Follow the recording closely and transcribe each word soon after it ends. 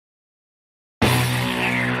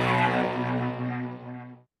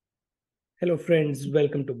Hello, friends.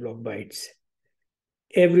 Welcome to Block Bytes.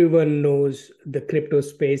 Everyone knows the crypto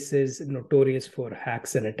space is notorious for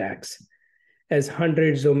hacks and attacks, as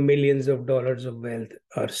hundreds of millions of dollars of wealth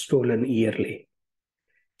are stolen yearly.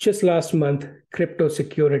 Just last month, crypto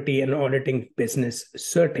security and auditing business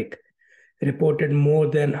Certic reported more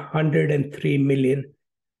than 103 million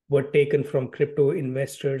were taken from crypto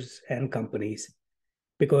investors and companies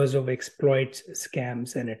because of exploits,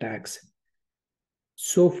 scams, and attacks.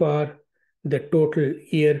 So far, the total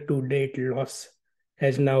year-to-date loss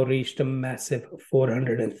has now reached a massive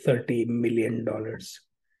 $430 million.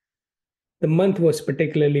 The month was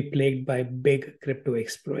particularly plagued by big crypto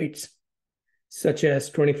exploits, such as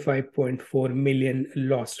 25.4 million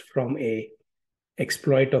lost from a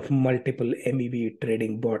exploit of multiple MEV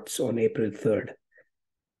trading bots on April 3rd.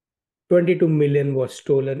 22 million was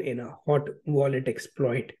stolen in a hot wallet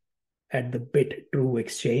exploit at the BitTrue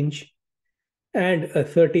exchange, and a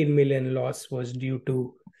 13 million loss was due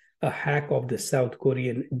to a hack of the South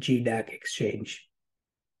Korean GDAC exchange.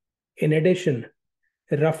 In addition,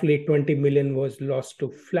 roughly 20 million was lost to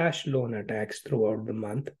flash loan attacks throughout the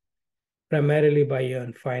month, primarily by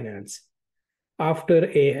Yearn Finance, after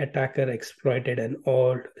an attacker exploited an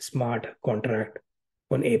old smart contract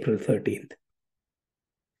on April 13th.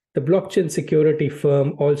 The blockchain security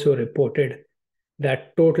firm also reported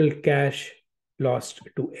that total cash lost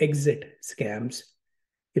to exit scams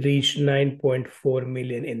reached 9.4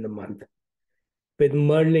 million in the month, with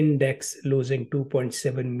Merlin Dex losing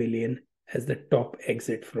 2.7 million as the top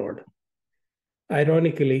exit fraud.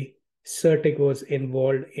 Ironically, Certic was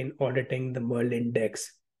involved in auditing the Merlin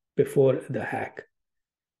Dex before the hack.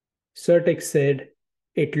 Certic said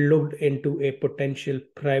it looked into a potential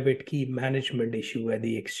private key management issue at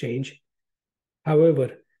the exchange.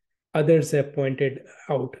 However, others have pointed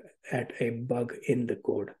out at a bug in the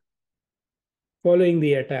code. Following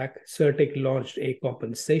the attack, Certic launched a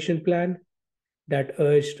compensation plan that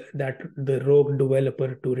urged that the rogue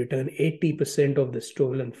developer to return 80% of the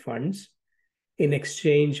stolen funds in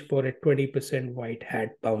exchange for a 20% white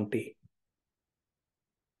hat bounty.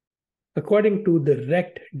 According to the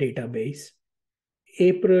Rect database,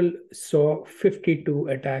 April saw 52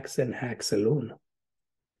 attacks and hacks alone.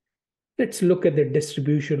 Let's look at the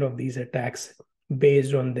distribution of these attacks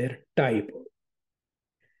based on their type.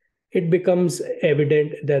 It becomes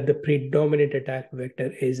evident that the predominant attack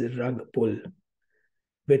vector is rug pull,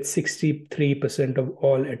 with 63% of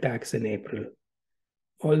all attacks in April.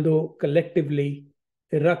 Although collectively,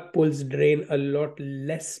 rug pulls drain a lot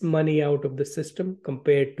less money out of the system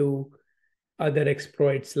compared to other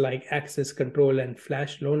exploits like access control and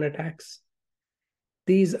flash loan attacks.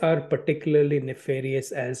 These are particularly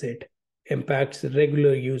nefarious as it impacts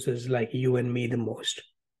regular users like you and me the most.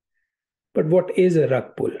 But what is a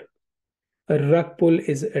rug pull? A rug pull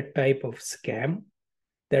is a type of scam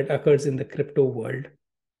that occurs in the crypto world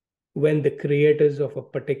when the creators of a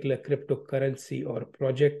particular cryptocurrency or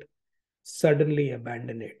project suddenly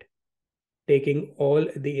abandon it, taking all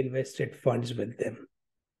the invested funds with them.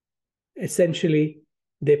 Essentially,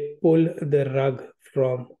 they pull the rug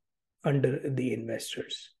from under the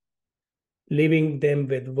investors, leaving them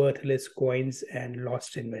with worthless coins and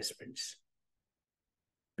lost investments.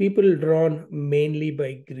 People drawn mainly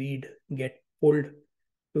by greed get pulled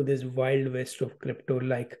to this wild west of crypto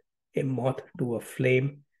like a moth to a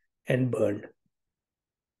flame and burned.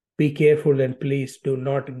 Be careful and please do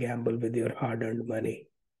not gamble with your hard-earned money.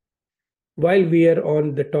 While we are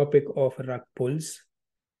on the topic of rug pulls,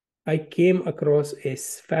 I came across a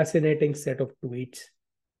fascinating set of tweets.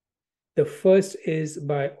 The first is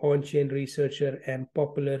by on-chain researcher and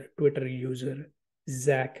popular Twitter user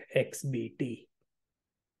ZachXBT.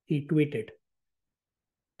 He tweeted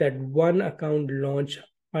that one account launched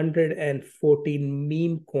 114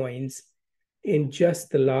 meme coins in just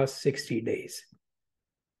the last 60 days.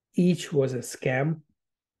 Each was a scam,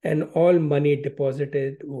 and all money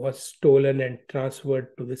deposited was stolen and transferred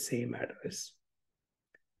to the same address.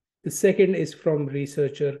 The second is from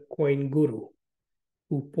researcher CoinGuru,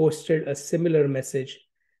 who posted a similar message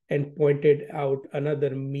and pointed out another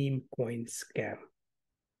meme coin scam.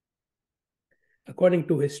 According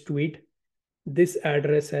to his tweet, this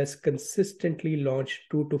address has consistently launched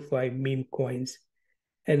 2 to 5 meme coins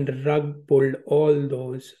and rug pulled all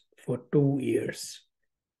those for 2 years.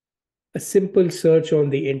 A simple search on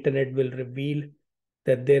the internet will reveal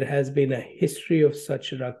that there has been a history of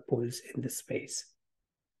such rug pulls in the space.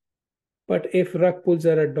 But if rug pulls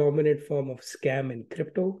are a dominant form of scam in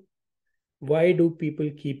crypto, why do people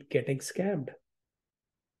keep getting scammed?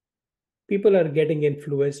 People are getting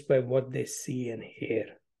influenced by what they see and hear.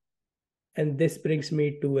 And this brings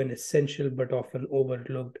me to an essential but often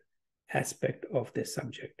overlooked aspect of this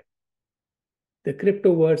subject. The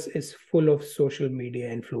cryptoverse is full of social media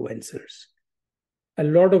influencers. A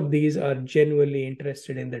lot of these are genuinely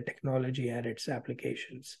interested in the technology and its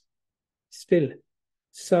applications. Still,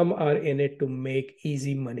 some are in it to make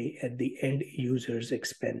easy money at the end user's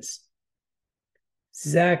expense.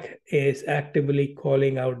 Zach is actively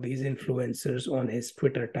calling out these influencers on his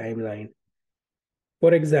Twitter timeline.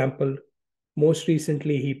 For example, most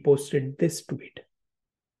recently he posted this tweet.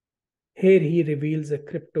 Here he reveals a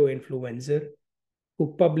crypto influencer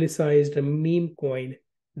who publicized a meme coin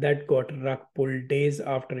that got rug pulled days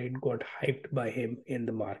after it got hyped by him in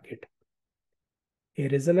the market.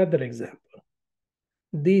 Here is another example.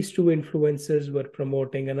 These two influencers were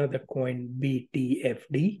promoting another coin,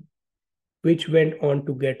 BTFD, which went on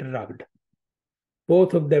to get rugged.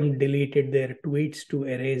 Both of them deleted their tweets to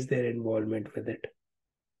erase their involvement with it.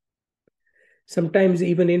 Sometimes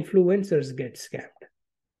even influencers get scammed.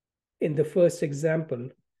 In the first example,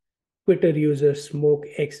 Twitter user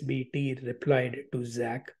SmokeXBT replied to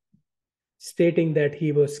Zach, stating that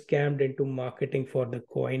he was scammed into marketing for the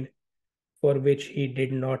coin for which he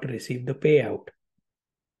did not receive the payout.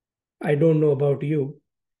 I don't know about you,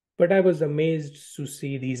 but I was amazed to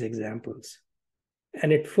see these examples.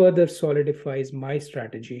 And it further solidifies my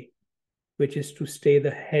strategy, which is to stay the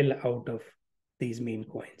hell out of these meme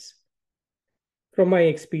coins. From my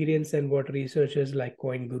experience and what researchers like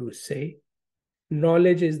Coin Gurus say,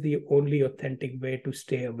 knowledge is the only authentic way to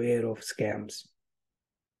stay aware of scams.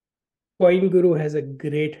 Coin Guru has a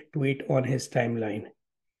great tweet on his timeline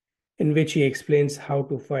in which he explains how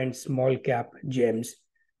to find small cap gems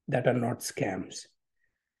that are not scams.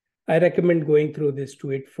 I recommend going through this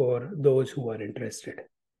tweet for those who are interested.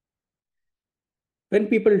 When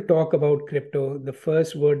people talk about crypto, the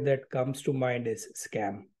first word that comes to mind is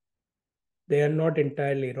scam. They are not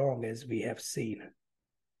entirely wrong, as we have seen.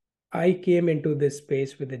 I came into this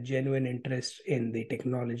space with a genuine interest in the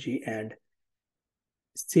technology and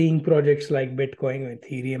seeing projects like Bitcoin or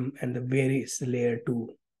Ethereum and the various layer 2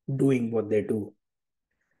 doing what they do.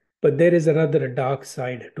 But there is another dark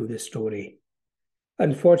side to the story.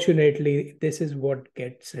 Unfortunately, this is what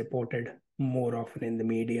gets reported more often in the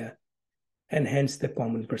media, and hence the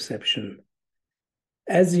common perception.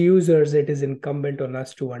 As users, it is incumbent on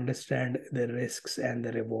us to understand the risks and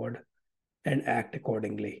the reward and act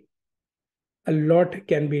accordingly. A lot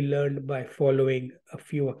can be learned by following a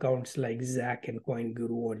few accounts like Zach and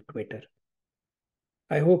CoinGuru on Twitter.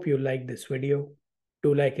 I hope you liked this video.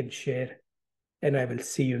 Do like and share, and I will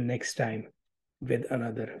see you next time with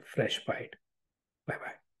another fresh bite.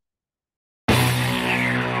 Bye-bye.